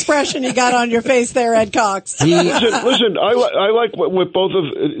facetious expression you got on your face there, Ed Cox. Listen, I like what both of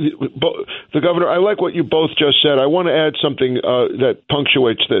the governor. I like what you both just said. I want to add something that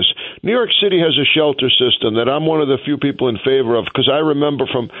punctuates this. New York City has a shelter system that I'm one of the few people in favor of because I remember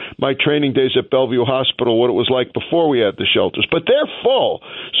from my training days at Bellevue Hospital what it was like before we had the shelters. But they're full.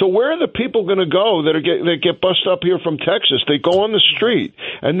 So where are the people going to go that get bussed up here from Texas? They go on the street,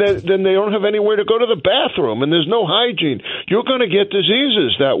 and then they don't have anywhere to go to the bathroom, and there's no hygiene. You're going to get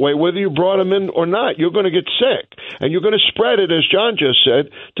diseases that way, whether you brought them in or not. You're going to get sick, and you're going to spread it, as John just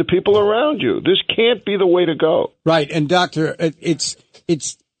said, to people around you. This can't be the way to go. Right, and Doctor, it's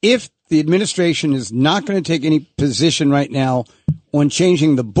if the administration is not going to take any position right now on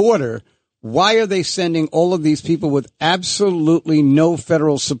changing the border, why are they sending all of these people with absolutely no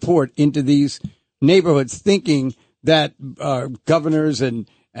federal support into these neighborhoods, thinking that governors and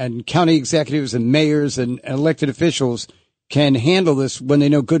county executives and mayors and elected officials can handle this when they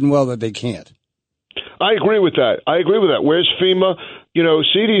know good and well that they can't? I agree with that. Where's FEMA?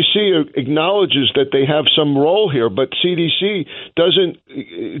 CDC acknowledges that they have some role here, but CDC doesn't.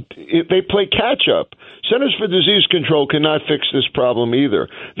 They play catch up. Centers for Disease Control cannot fix this problem either.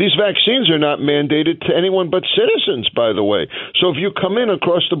 These vaccines are not mandated to anyone but citizens, by the way. So if you come in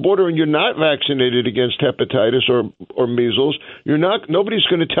across the border and you're not vaccinated against hepatitis or measles, nobody's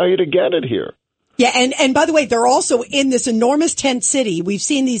going to tell you to get it here. Yeah, and by the way, they're also in this enormous tent city. We've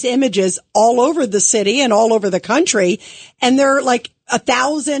seen these images all over the city and all over the country, and they're like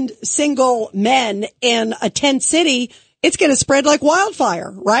 1,000 single men in a tent city. It's going to spread like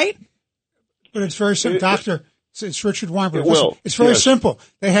wildfire, right? But it's very simple, Doctor. It's Richard Weinberg. Listen, it's very simple.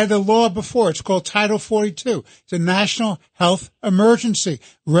 They had the law before. It's called Title 42. It's a national health emergency.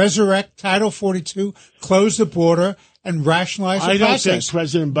 Resurrect Title 42, close the border, and rationalize the process. I don't think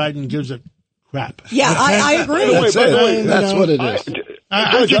President Biden gives a crap. Yeah, I agree. That's what it is.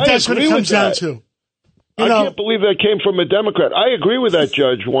 I think that's what it comes down to. I can't believe that came from a Democrat. I agree with that,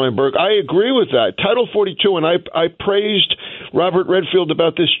 Judge Weinberg. I agree with that. Title 42, and I praised Robert Redfield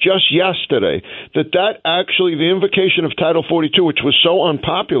about this just yesterday, that actually the invocation of Title 42, which was so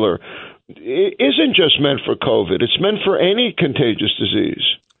unpopular, isn't just meant for COVID. It's meant for any contagious disease.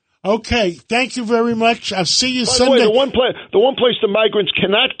 Okay, thank you very much. I'll see you Sunday. By the way, the one place the migrants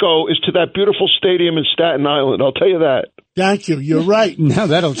cannot go is to that beautiful stadium in Staten Island. I'll tell you that. Thank you. You're right. Now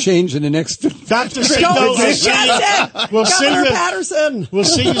that'll change in the next. Dr. Siegel, Patterson. We'll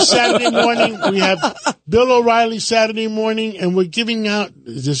see you Saturday morning. We have Bill O'Reilly Saturday morning, and we're giving out.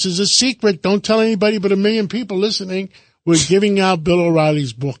 This is a secret. Don't tell anybody but 1 million people listening. We're giving out Bill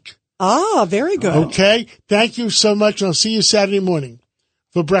O'Reilly's book. Ah, very good. Okay. Thank you so much. I'll see you Saturday morning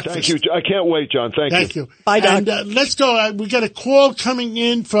for breakfast. Thank you. I can't wait, John. Thank you. Bye, Doc. And let's go. We got a call coming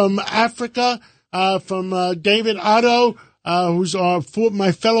in from Africa, from David Otto, who's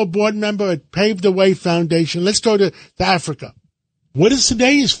my fellow board member at Pave the Way Foundation. Let's go to Africa. What is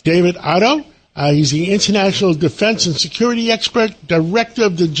today's David Otto? He's the International Defense and Security Expert, Director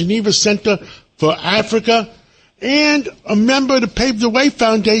of the Geneva Center for Africa, and a member of the Pave the Way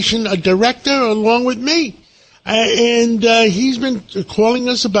Foundation, a director along with me. And he's been calling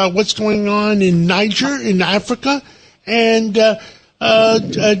us about what's going on in Niger, in Africa. And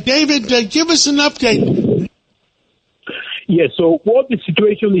David, give us an update. Yeah, so what the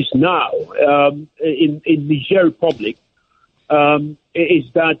situation is now in Niger Republic is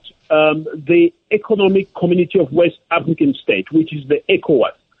that the Economic Community of West African States, which is the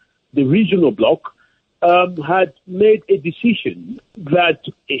ECOWAS, the regional bloc, had made a decision that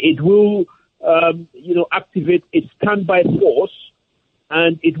it will, activate a standby force,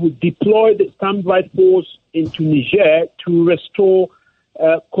 and it will deploy the standby force into Niger to restore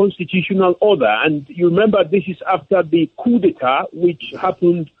constitutional order. And you remember this is after the coup d'etat, which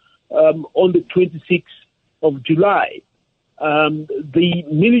happened on the 26th of July. The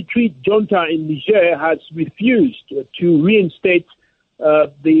military junta in Niger has refused to reinstate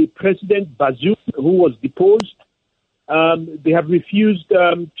the President Bazoum, who was deposed. They have refused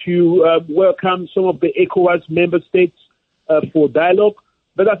to welcome some of the ECOWAS member states for dialogue.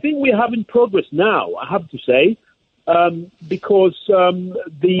 But I think we're having progress now, I have to say, because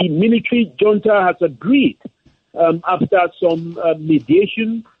the military junta has agreed after some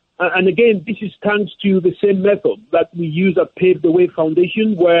mediation. And again, this is thanks to the same method that we use at Pave the Way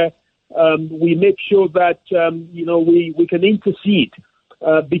Foundation, where we make sure that, we can intercede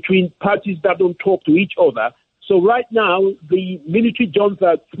between parties that don't talk to each other. So right now, the military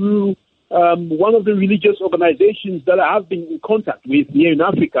junta, through one of the religious organizations that I have been in contact with here in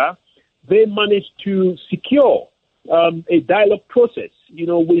Africa, they managed to secure a dialogue process,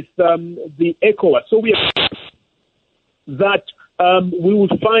 with the ECOWAS. So we are that we will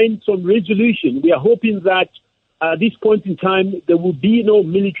find some resolution. We are hoping that at this point in time, there will be no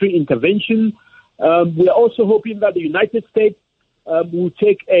military intervention. We are also hoping that the United States will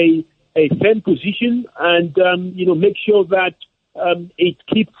take a firm position and, make sure that it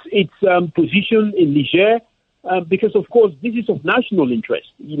keeps its position in Niger, because, of course, this is of national interest,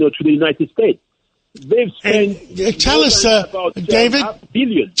 to the United States. They've spent tell us, David,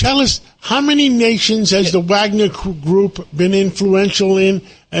 $500 tell us how many nations has the Wagner Group been influential in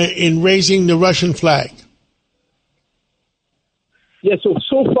raising the Russian flag? Yeah,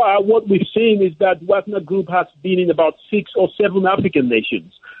 so far what we've seen is that Wagner Group has been in about 6 or 7 African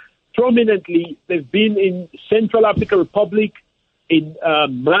nations. Prominently, they've been in Central African Republic, in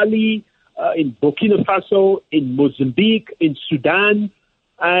Mali, in Burkina Faso, in Mozambique, in Sudan.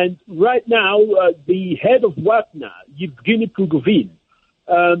 And right now, the head of Wagner, Yevgeny Prigozhin,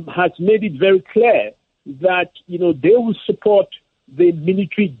 has made it very clear that, they will support the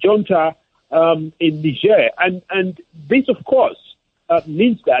military junta in Niger. And this, of course,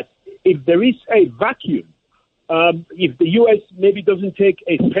 means that if there is a vacuum, if the U.S. maybe doesn't take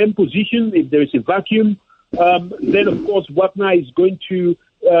a firm position, if there is a vacuum, then, of course, Wagner is going to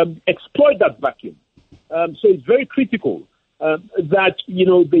exploit that vacuum. So it's very critical that,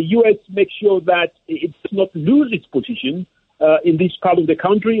 the U.S. makes sure that it does not lose its position in this part of the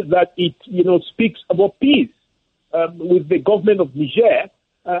country, that it, speaks about peace with the government of Niger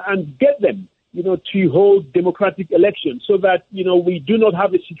and get them, to hold democratic elections so that, we do not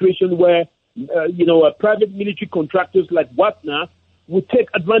have a situation where, private military contractors like Wagner would take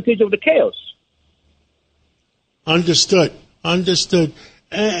advantage of the chaos. Understood. And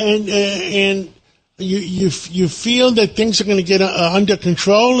you feel that things are going to get under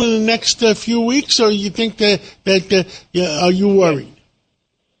control in the next few weeks, or you think that are you worried?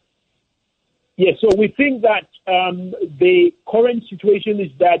 Yeah, so we think that the current situation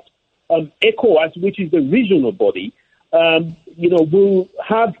is that ECOWAS, which is the regional body, will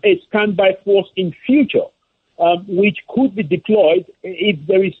have a standby force in future, which could be deployed if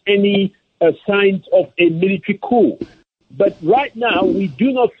there is any signs of a military coup. But right now, we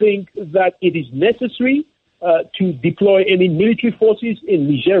do not think that it is necessary to deploy any military forces in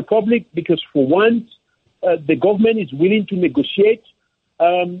Niger Republic because, for once, the government is willing to negotiate.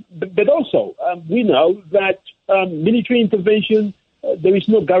 But also, we know that military intervention, there is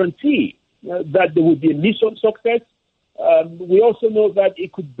no guarantee that there will be a mission success. We also know that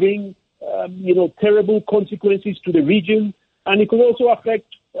it could bring, terrible consequences to the region, and it could also affect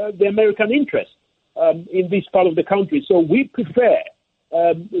the American interest in this part of the country. So we prefer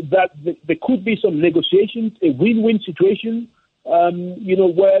that there could be some negotiations, a win-win situation,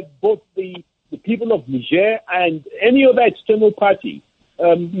 where both the people of Niger and any other external party,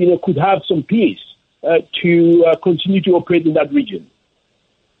 could have some peace to continue to operate in that region.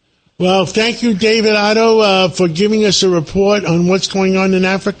 Well, thank you, David Otto, for giving us a report on what's going on in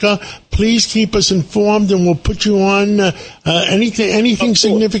Africa. Please please keep us informed, and we'll put you on anything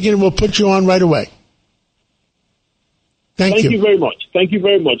significant. We'll put you on right away. Thank you very much. Thank you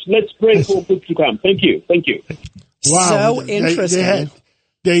very much. Let's pray for good to come. Thank you. Wow. So interesting.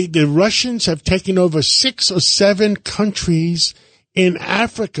 The Russians have taken over 6 or 7 countries in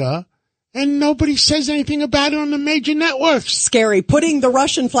Africa, and nobody says anything about it on the major networks. Scary. Putting the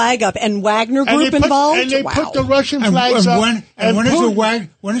Russian flag up and Wagner Group involved? And they put the Russian flags up. When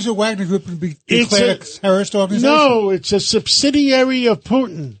is a Wagner Group to be declared a terrorist organization? No, it's a subsidiary of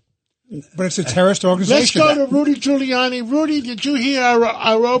Putin. But it's a terrorist organization. Let's go to Rudy Giuliani. Rudy, did you hear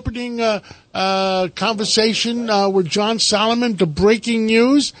our opening conversation with John Solomon, the breaking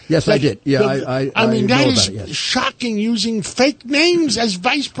news? Yes, I did. Yeah, I mean, know that about is it, yes. shocking, using fake names as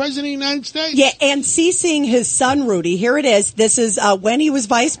vice president of the United States. Yeah, and CCing his son, Rudy. Here it is. This is when he was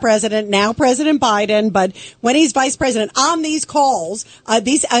vice president, now President Biden, but when he's vice president, on these calls,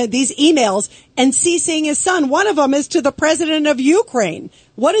 these emails, and CCing his son. One of them is to the president of Ukraine.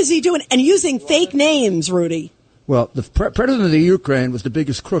 What is he doing? And using fake names, Rudy. Well, the president of the Ukraine was the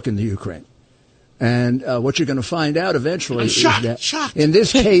biggest crook in the Ukraine. And what you're going to find out eventually is that in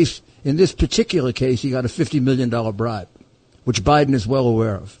this case, in this particular case, he got a $50 million bribe, which Biden is well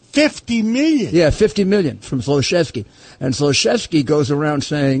aware of. $50 million? Yeah, $50 million from Zlochevsky. And Zlochevsky goes around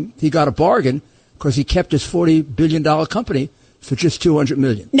saying he got a bargain because he kept his $40 billion company for just $200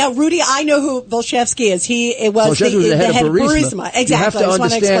 million. Now, Rudy, I know who Zlochevsky is. It was the head of Burisma. Exactly. I just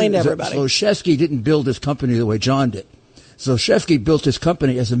want to explain to everybody. Zlochevsky didn't build his company the way John did. Zlochevsky built his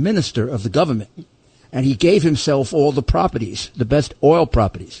company as a minister of the government, and he gave himself all the properties, the best oil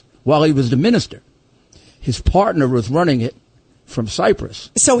properties, while he was the minister. His partner was running it from Cyprus.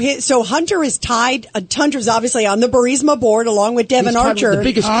 So Hunter is tied. Hunter's obviously on the Burisma board along with Devin Archer. The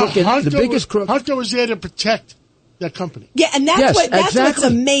biggest crook. Hunter was there to protect that company. Yeah, and that's what's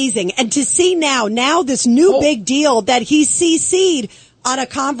amazing. And to see now this new big deal that he CC'd on a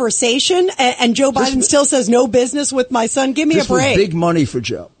conversation, and Joe Biden still says no business with my son. Give me a break. This was big money for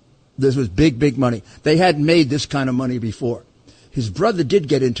Joe. This was big money. They hadn't made this kind of money before. His brother did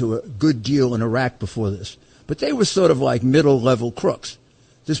get into a good deal in Iraq before this, but they were sort of like middle-level crooks.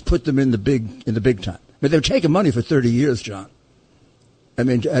 This put them in the big time. But they were taking money for 30 years, John. I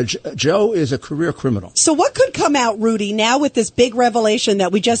mean, Joe is a career criminal. So what could come out, Rudy, now with this big revelation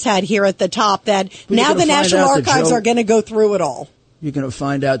that we just had here at the top, that now the National Archives are going to go through it all? You're going to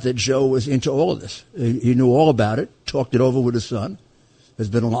find out that Joe was into all of this. He knew all about it, talked it over with his son, has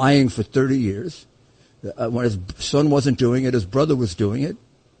been lying for 30 years. When his son wasn't doing it, his brother was doing it,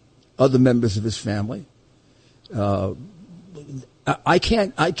 other members of his family. I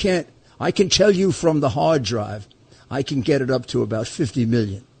can tell you from the hard drive, I can get it up to about 50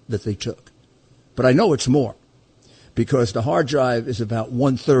 million that they took. But I know it's more because the hard drive is about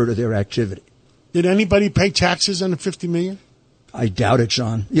 1/3 of their activity. Did anybody pay taxes on the 50 million? I doubt it,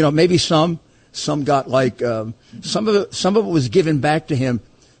 John. You know, maybe some got like, some of it was given back to him.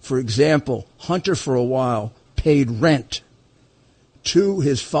 For example, Hunter for a while paid rent to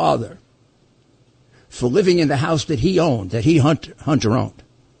his father for living in the house that he owned, that Hunter owned.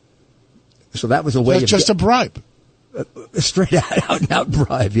 So that was a way of just a bribe. Straight out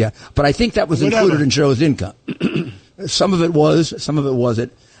bribe, yeah. But I think that was included in Joe's income. Some of it was, some of it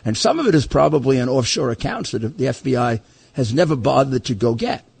wasn't. And some of it is probably in offshore accounts that the FBI has never bothered to go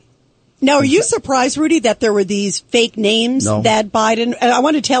get. Now, are you surprised, Rudy, that there were these fake names that Biden, and I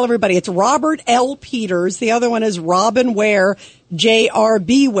want to tell everybody, it's Robert L. Peters. The other one is Robin Ware,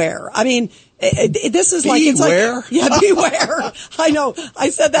 J.R.B. Ware. I mean, this is like, beware? Beware. I know. I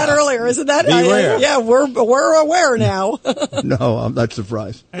said that earlier. Isn't that? Beware. Yeah, we're aware now. No, I'm not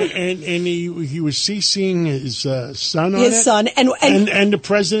surprised. And he was CCing his son on it? His son. And the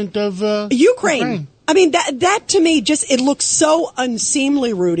president of Ukraine. I mean, that to me it looks so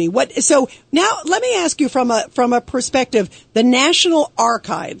unseemly, Rudy. So now let me ask you from a perspective, the National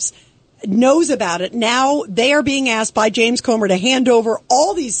Archives knows about it. Now they are being asked by James Comer to hand over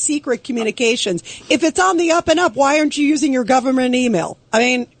all these secret communications. If it's on the up and up, why aren't you using your government email? I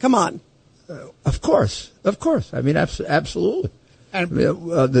mean, come on. Of course. I mean, absolutely. They've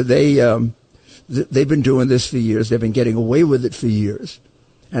been doing this for years. They've been getting away with it for years.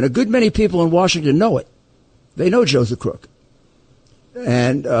 And a good many people in Washington know it. They know Joe's a crook.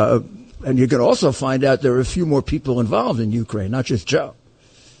 And you can also find out there are a few more people involved in Ukraine, not just Joe.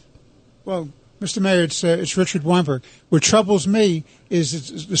 Well, Mr. Mayor, it's Richard Weinberg. What troubles me is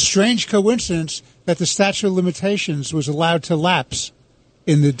it's the strange coincidence that the statute of limitations was allowed to lapse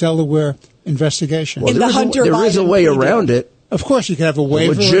in the Delaware investigation. Well, there is a way around it. Of course, you can have a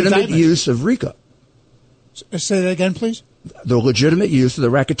waiver. Legitimate use of RICO. Say that again, please. the legitimate use of the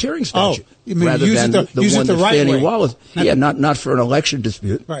racketeering statute, you mean rather use than it the use one it the that right Fannie way. Wallace. Not for an election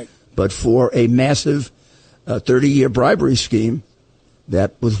dispute, Right. but for a massive 30-year bribery scheme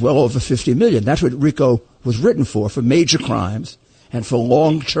that was well over $50 million. That's what RICO was written for major crimes and for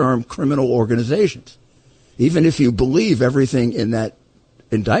long-term criminal organizations. Even if you believe everything in that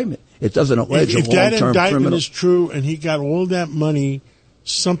indictment, it doesn't allege if a that long-term indictment criminal. is true and he got all that money,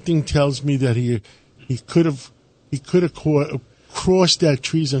 something tells me that he could have crossed that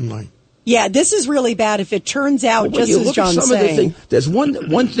treason line. Yeah, this is really bad if it turns out, When just you as look at John's some of the saying. there's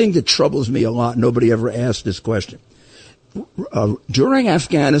one thing that troubles me a lot. Nobody ever asked this question. During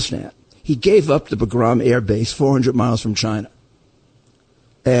Afghanistan, he gave up the Bagram Air Base 400 miles from China.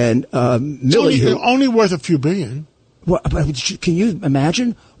 And only worth a few billion. Well, but can you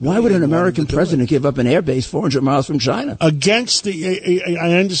imagine? Why would an American president give up an air base 400 miles from China? Against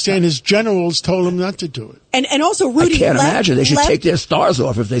I understand his generals told him not to do it. And also, Rudy, I can't imagine. They should take their stars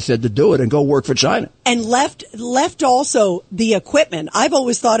off if they said to do it and go work for China. And left also the equipment. I've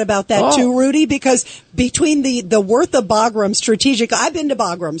always thought about that too, Rudy, because between the worth of Bagram strategic, I've been to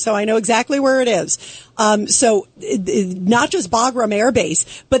Bagram, so I know exactly where it is. So not just Bagram Air Base,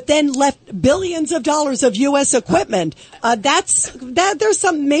 but then left billions of dollars of U.S. equipment.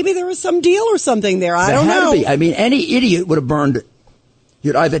 Maybe there was some deal or something there. I don't know. There had to be. I mean, any idiot would have burned it.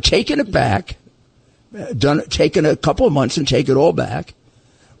 You'd either taken it back, taken a couple of months and take it all back,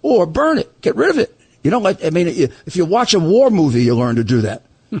 or burn it, get rid of it. If you watch a war movie, you learn to do that.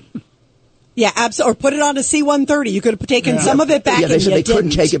 Yeah, absolutely. Or put it on a C-130. You could have taken some of it back. Yeah, they said they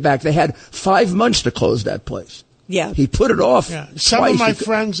couldn't didn't. take it back. They had 5 months to close that place. Yeah. He put it off. Yeah. Some of my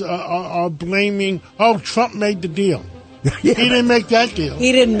friends are blaming, Trump made the deal. Yeah. He didn't make that deal.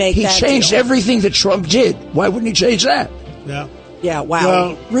 He didn't make that deal. He changed everything that Trump did. Why wouldn't he change that? Yeah. Yeah, wow.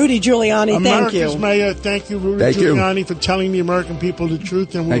 Well, Rudy Giuliani, thank you. America's mayor, thank you, Rudy Thank you. Giuliani, for telling the American people the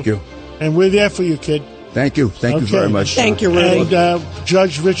truth. And Thank you. And we're there for you, kid. Thank you. Thank you very much. Thank you, Rudy. And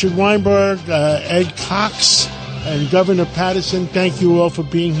Judge Richard Weinberg, Ed Cox, and Governor Patterson, thank you all for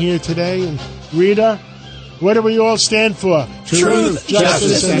being here today. And Rita, what do we all stand for? Truth,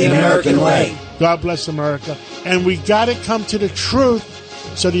 justice, and the American way. God bless America. And we got to come to the truth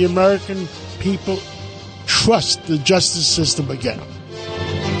so the American people trust the justice system again.